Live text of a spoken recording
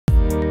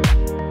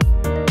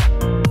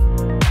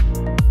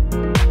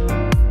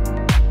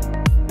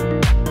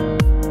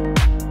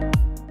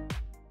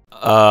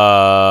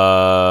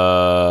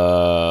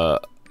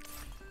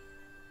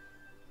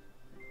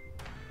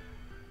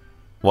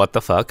What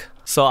the fuck?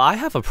 So I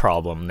have a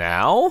problem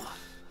now.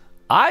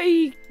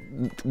 I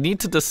need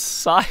to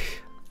decide.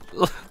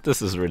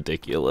 This is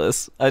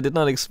ridiculous. I did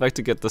not expect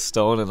to get the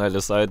stone and I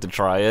decided to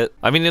try it.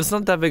 I mean, it's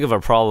not that big of a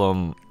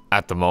problem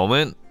at the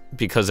moment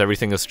because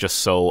everything is just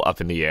so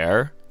up in the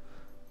air.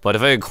 But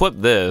if I equip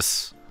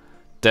this,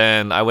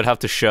 then I would have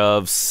to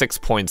shove 6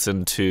 points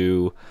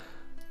into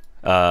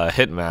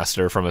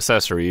Hitmaster from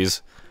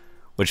accessories,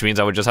 which means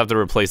I would just have to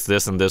replace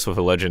this and this with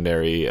a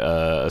legendary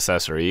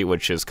accessory,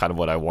 which is kind of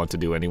what I want to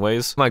do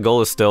anyways. My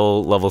goal is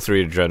still level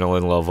 3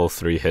 Adrenaline, level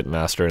 3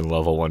 Hitmaster, and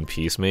level 1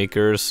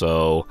 Peacemaker,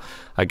 so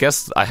I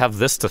guess I have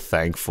this to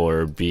thank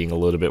for being a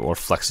little bit more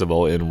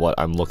flexible in what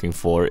I'm looking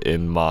for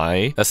in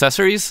my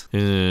accessories.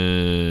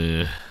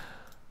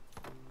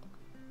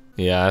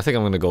 Yeah, I think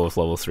I'm gonna go with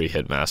level 3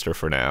 Hitmaster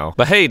for now.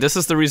 But hey, this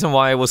is the reason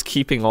why I was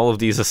keeping all of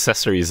these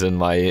accessories in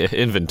my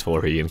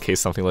inventory in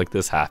case something like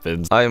this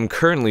happens. I am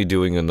currently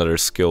doing another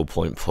skill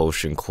point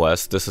potion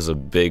quest. This is a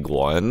big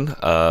one.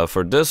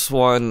 For this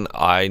one,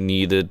 I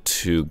needed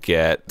to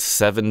get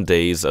 7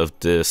 days of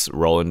this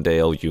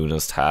Rowendale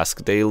Eunice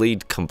task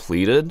daily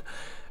completed.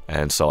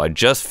 And so I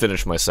just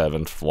finished my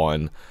 7th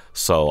one,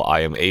 so I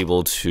am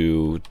able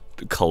to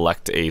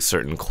collect a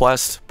certain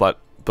quest. But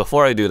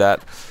before I do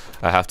that,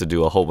 I have to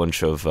do a whole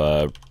bunch of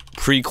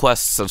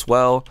pre-quests as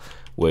well,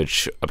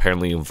 which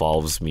apparently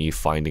involves me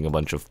finding a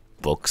bunch of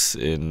books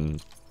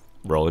in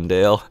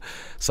Rowendale.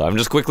 So I'm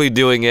just quickly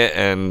doing it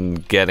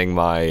and getting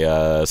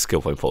my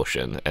skill point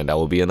potion, and that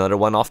will be another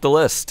one off the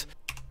list.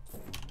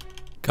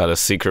 Got a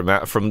secret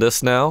map from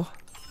this now.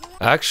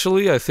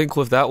 Actually, I think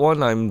with that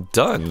one I'm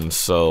done,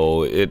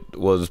 so it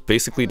was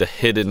basically the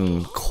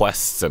hidden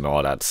quests and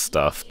all that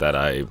stuff that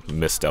I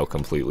missed out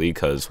completely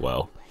because,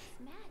 well,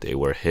 they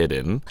were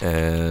hidden,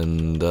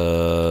 and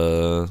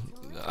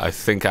I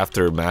think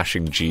after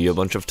mashing G a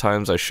bunch of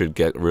times, I should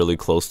get really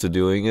close to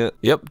doing it.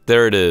 Yep,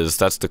 there it is.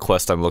 That's the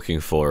quest I'm looking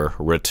for.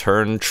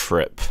 Return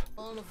trip.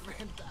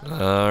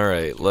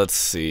 Alright, let's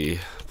see.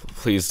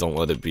 Please don't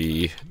let it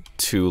be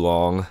too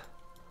long.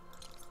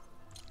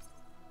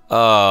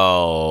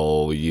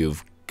 Oh,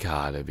 you've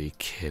gotta be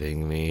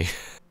kidding me.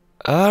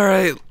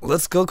 Alright,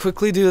 let's go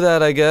quickly do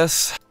that, I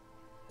guess.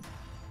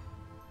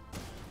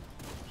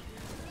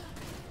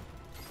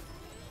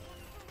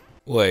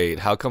 Wait,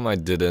 how come I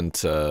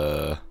didn't,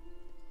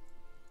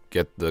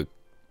 get the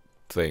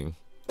thing?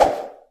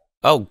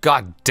 Oh,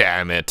 god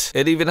damn it!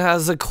 It even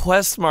has a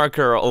quest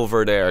marker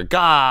over there,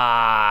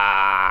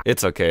 gah!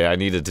 It's okay, I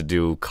needed to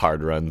do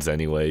card runs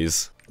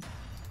anyways.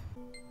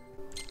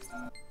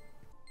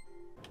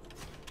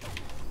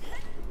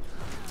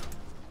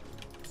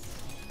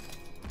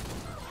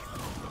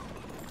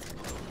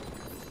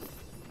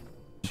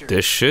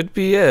 This should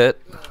be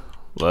it.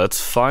 Let's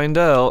find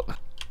out.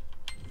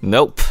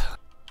 Nope.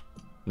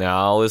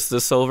 Now is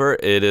this over?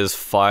 It is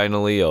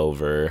finally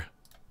over.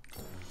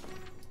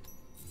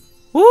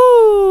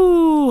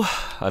 Woo!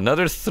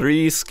 Another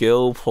 3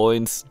 skill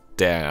points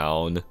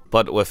down.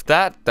 But with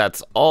that,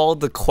 that's all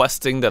the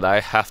questing that I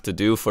have to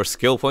do for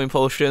skill point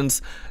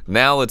potions.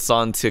 Now it's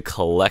on to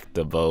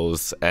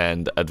collectibles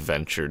and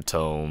adventure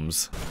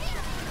tomes.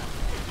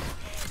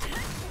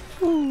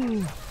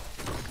 Woo.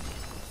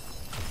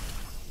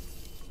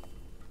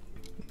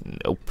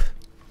 Nope.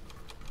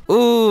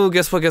 Ooh,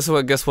 guess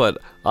what?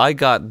 I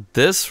got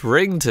this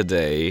ring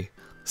today.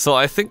 So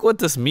I think what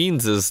this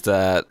means is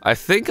that I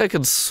think I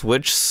can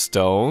switch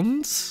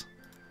stones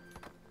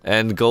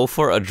and go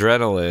for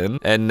adrenaline.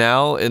 And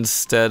now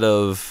instead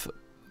of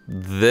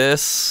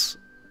this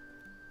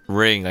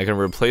ring, I can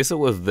replace it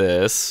with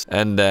this.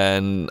 And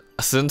then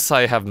since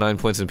I have 9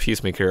 points in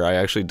Peacemaker, I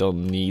actually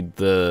don't need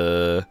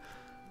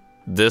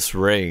this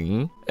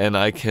ring. And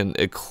I can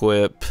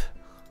equip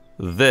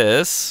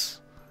this.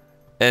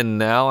 And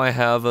now I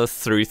have a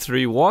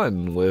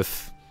 3-3-1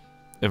 with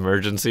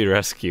emergency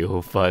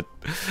rescue, but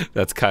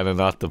that's kind of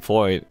not the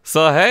point.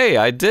 So hey,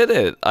 I did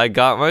it! I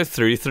got my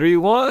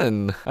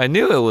 3-3-1! I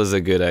knew it was a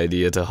good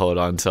idea to hold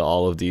on to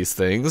all of these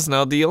things.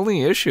 Now the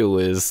only issue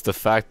is the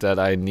fact that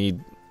I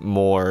need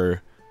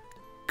more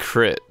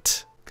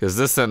crit. Because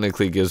this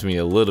technically gives me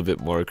a little bit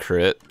more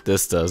crit.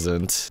 This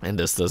doesn't, and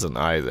this doesn't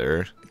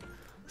either.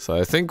 So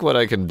I think what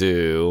I can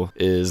do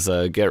is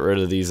get rid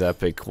of these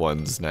epic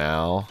ones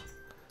now.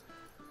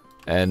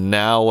 And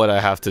now what I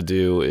have to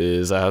do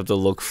is I have to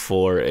look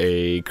for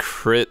a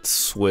crit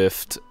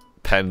swift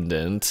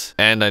pendant,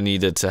 and I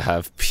needed to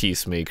have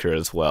Peacemaker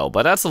as well.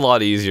 But that's a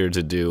lot easier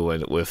to do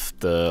with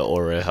the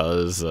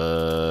Oreha's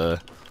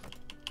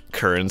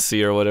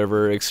currency or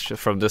whatever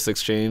from this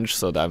exchange,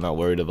 so that I'm not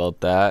worried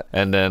about that.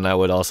 And then I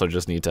would also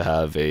just need to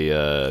have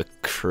a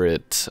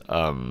crit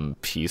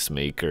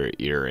Peacemaker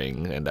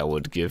earring, and that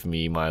would give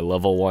me my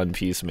level 1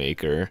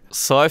 Peacemaker.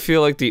 So I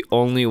feel like the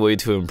only way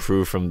to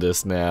improve from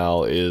this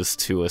now is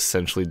to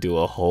essentially do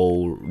a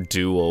whole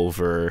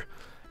do-over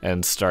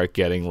and start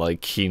getting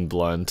like Keen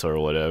Blunt or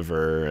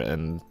whatever,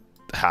 and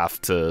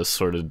have to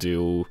sort of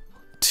do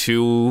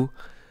 2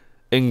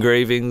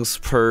 engravings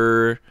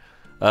per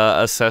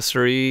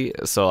accessory,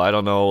 so I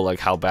don't know like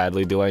how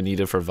badly do I need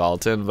it for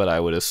Valton, but I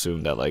would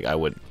assume that like I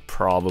would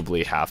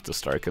probably have to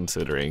start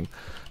considering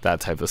that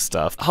type of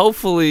stuff.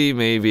 Hopefully,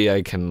 maybe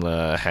I can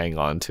hang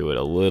on to it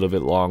a little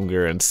bit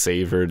longer and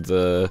savor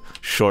the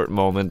short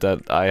moment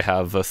that I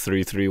have a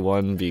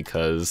 3-3-1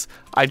 because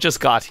I just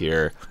got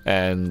here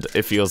and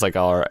it feels like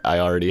I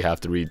already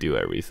have to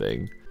redo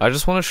everything. I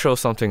just want to show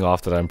something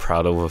off that I'm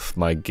proud of with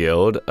my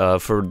guild.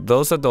 For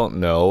those that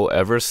don't know,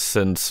 ever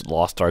since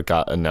Lost Ark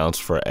got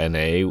announced for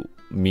NA,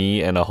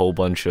 me and a whole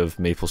bunch of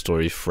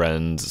MapleStory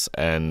friends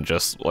and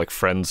just like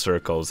friend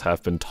circles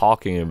have been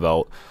talking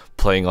about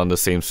playing on the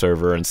same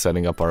server and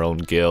setting up our own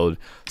guild.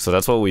 So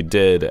that's what we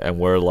did, and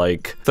we're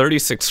like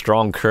 36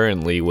 strong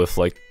currently with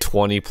like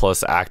 20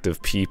 plus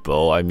active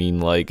people. I mean,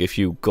 like if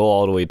you go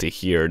all the way to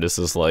here, this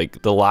is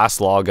like the last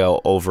logout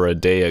over a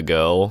day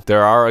ago.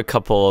 There are a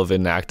couple of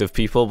inactive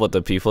people, but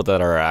the people that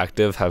are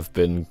active have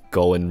been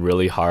going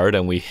really hard,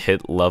 and we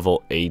hit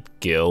level 8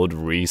 guild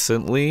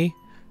recently,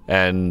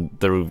 and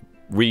the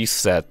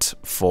reset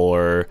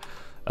for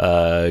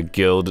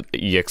guild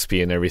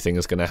EXP and everything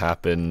is gonna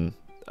happen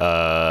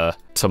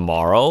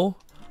tomorrow.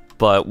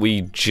 But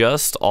we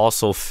just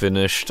also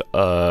finished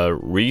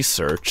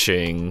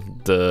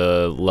researching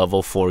the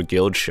level 4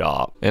 guild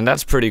shop, and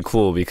that's pretty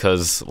cool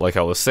because like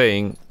I was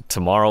saying,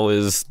 tomorrow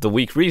is the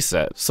week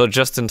reset, so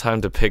just in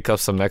time to pick up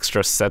some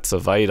extra sets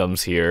of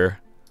items here.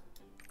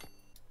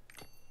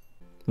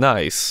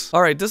 Nice.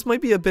 Alright, this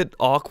might be a bit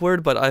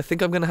awkward, but I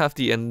think I'm gonna have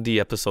to end the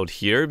episode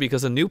here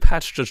because a new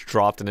patch just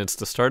dropped and it's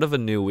the start of a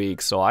new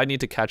week, so I need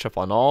to catch up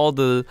on all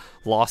the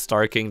Lost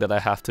Arking that I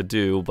have to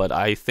do, but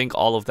I think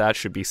all of that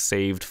should be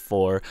saved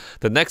for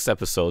the next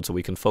episode so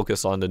we can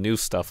focus on the new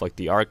stuff like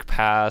the Arc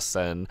Pass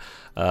and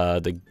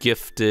the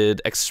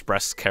gifted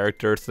express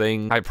character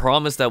thing. I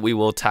promise that we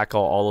will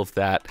tackle all of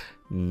that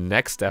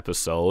next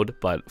episode,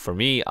 but for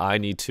me, I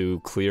need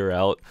to clear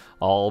out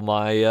all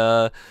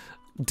my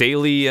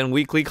daily and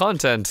weekly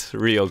content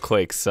real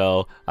quick,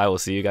 so I will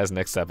see you guys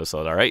next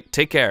episode. All right,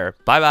 take care,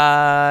 bye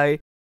bye.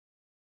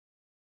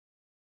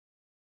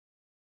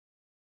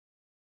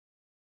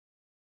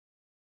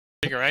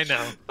 Right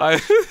now. I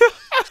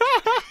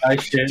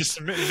shit.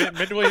 Just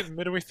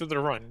midway through the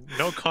run.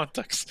 No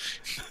context.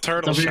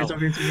 Turtle shell.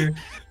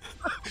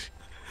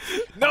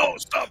 No,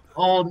 stop!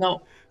 Oh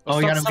no! Oh,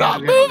 you gotta stop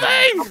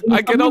moving!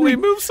 I can only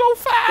move so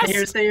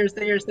fast! Stay here.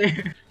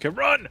 Okay,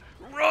 run!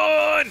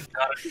 Run!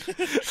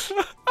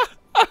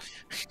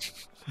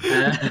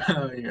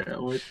 Yeah,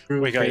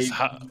 wait, guys.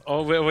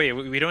 Wait.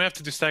 We don't have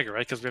to do stagger,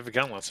 right? Because we have a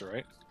gunlancer,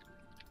 right?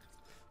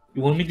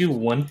 You want me to do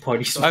one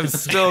party? I'm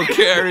still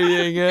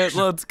carrying it.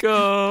 Let's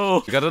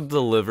go. We gotta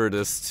deliver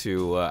this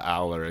to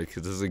Alaric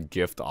because this is a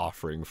gift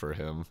offering for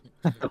him.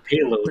 A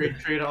payload.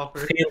 Trade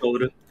offer.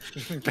 Payload.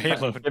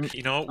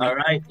 You know. All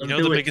right. You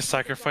know the biggest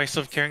sacrifice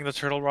of carrying the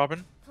turtle,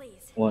 Robin?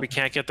 What? We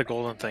can't get the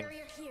golden thing.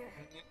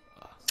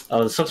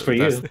 Oh, this sucks for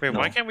you. Wait,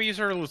 why can't we use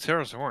our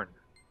Lutero's horn?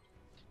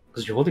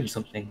 Because you're holding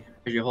something.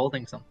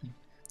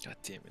 God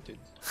damn it, dude.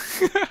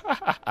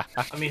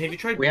 I mean, have you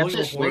tried blowing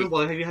a horn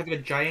while having a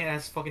giant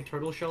ass fucking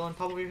turtle shell on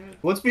top of your head?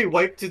 Once we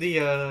wipe to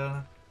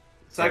the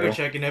Saga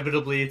check,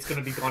 inevitably it's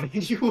gonna be gone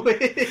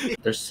anyway.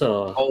 There's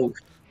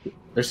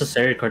a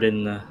Sari card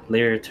in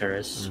Lair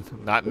Terrace.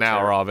 Not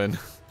now, Robin.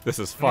 This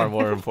is far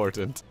more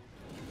important.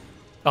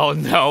 Oh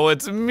no,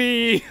 it's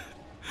me!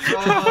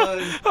 How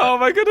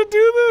am I gonna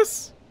do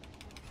this?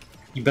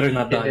 You better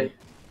not die.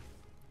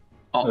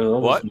 Oh,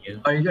 what?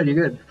 Oh, you're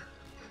good.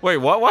 Wait,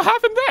 what? What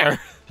happened there?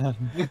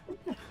 You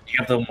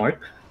have the mark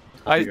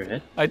on your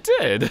head? I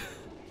did.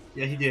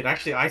 Yeah, he did.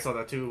 Actually, I saw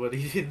that too, but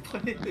he didn't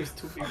put it. There's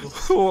two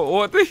people.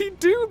 What did he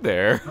do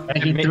there?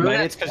 Maybe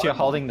it's because you're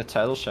holding the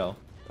turtle shell.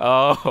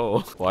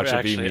 Oh, watch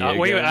it be me again.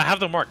 Wait, I have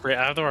the mark. Wait,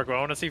 I have the mark. I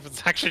want to see if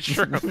it's actually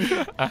true.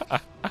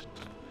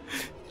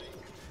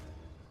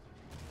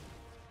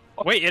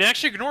 Wait, it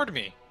actually ignored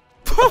me.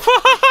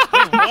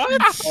 Wait,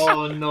 what?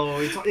 Oh no,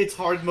 it's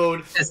hard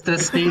mode. It's the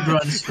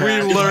speedrun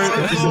strat.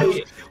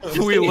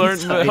 We learned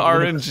the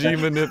RNG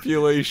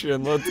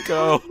manipulation. Let's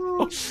go.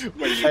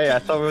 Hey, I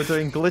thought we were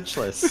doing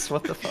glitchless.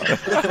 What the fuck?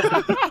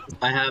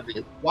 I have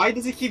it. Why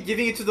does he keep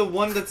giving it to the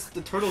one that's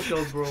the turtle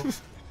shells, bro?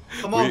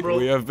 Come on, bro.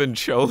 We have been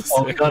chosen.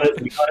 Oh, we got it.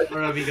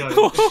 Alright, we got it.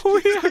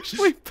 Oh, we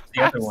actually passed.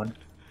 The other one.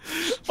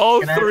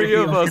 All three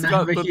of us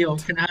got the...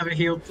 Can I have a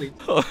heal, please?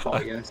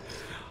 Oh, yes.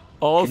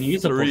 All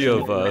three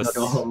of us.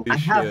 I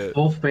have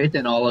full faith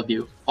in all of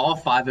you. All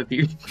 5 of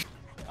you.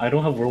 I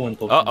don't have whirlwind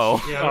tokens.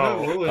 Uh-oh.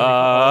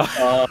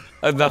 Yeah,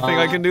 nothing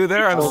I can do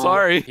there, I'm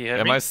sorry.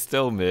 Am me? I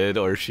still mid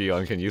or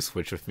Shion? Can you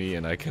switch with me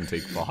and I can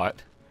take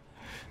bot?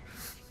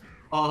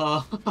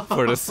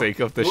 For the sake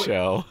of the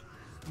show.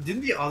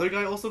 Didn't the other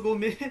guy also go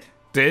mid?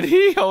 Did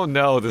he? Oh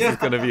no, this is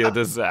gonna be a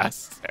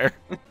disaster.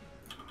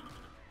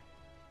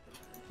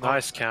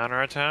 Nice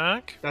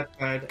counterattack. That's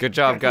bad. Good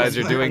job, guys.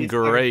 You're doing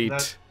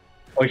great.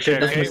 Oh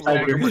shit, that's Okay, my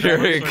stagger.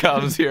 Here it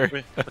comes here.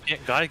 Wait, okay,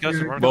 guys,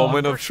 we're running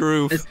Moment of It's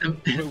truth.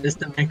 it's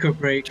the make or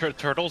break.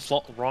 turtles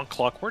wrong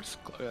clockwise.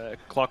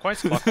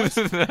 Clockwise.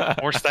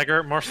 More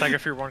stagger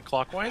if you run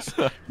clockwise.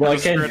 Well, I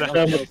Just can't spread out.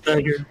 tell my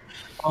stagger.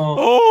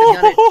 Oh,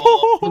 I got it.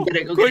 Oh, go get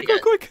it, go Quick, get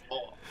it. quick, quick.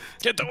 Oh,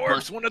 Get the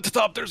orbs. One at the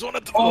top. There's one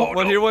at the Oh, bottom.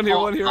 One here, one here,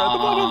 one here at the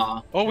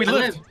bottom. Oh, we I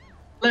lived.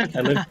 lived.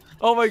 I live.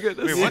 Oh my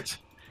goodness. Wait, what?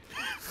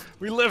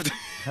 We lived.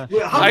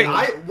 Wait,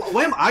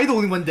 why am I the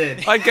only one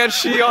dead? I get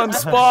she on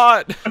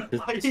spot.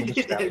 Why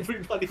did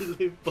everybody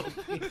live but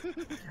me?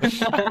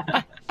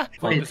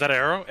 Wait, Is that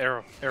arrow?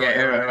 Arrow. Yeah,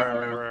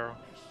 arrow.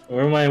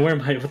 Where am I? Where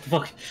am I? What the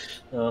fuck?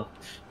 Oh.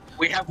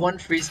 we have one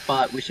free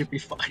spot. We should be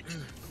fine.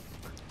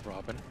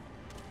 Robin.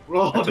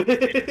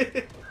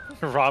 Robin.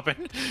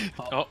 Robin.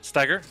 Oh,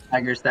 stagger.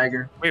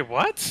 Stagger. Wait,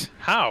 what?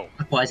 How?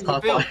 Clockwise,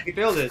 clockwise. He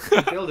failed it.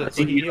 He failed it. I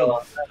think you Go,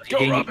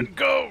 Robin,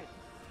 go!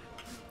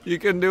 You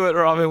can do it,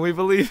 Robin. We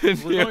believe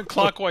in We're you. going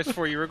clockwise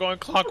for you. We're going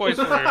clockwise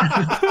for you.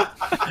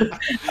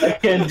 I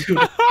can't do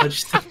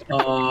much.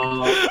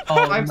 Oh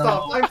Time no.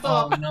 stop, time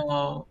stop.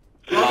 Oh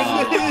no.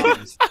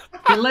 Robin.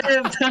 He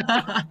lived.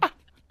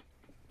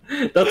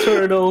 The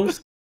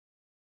turtles.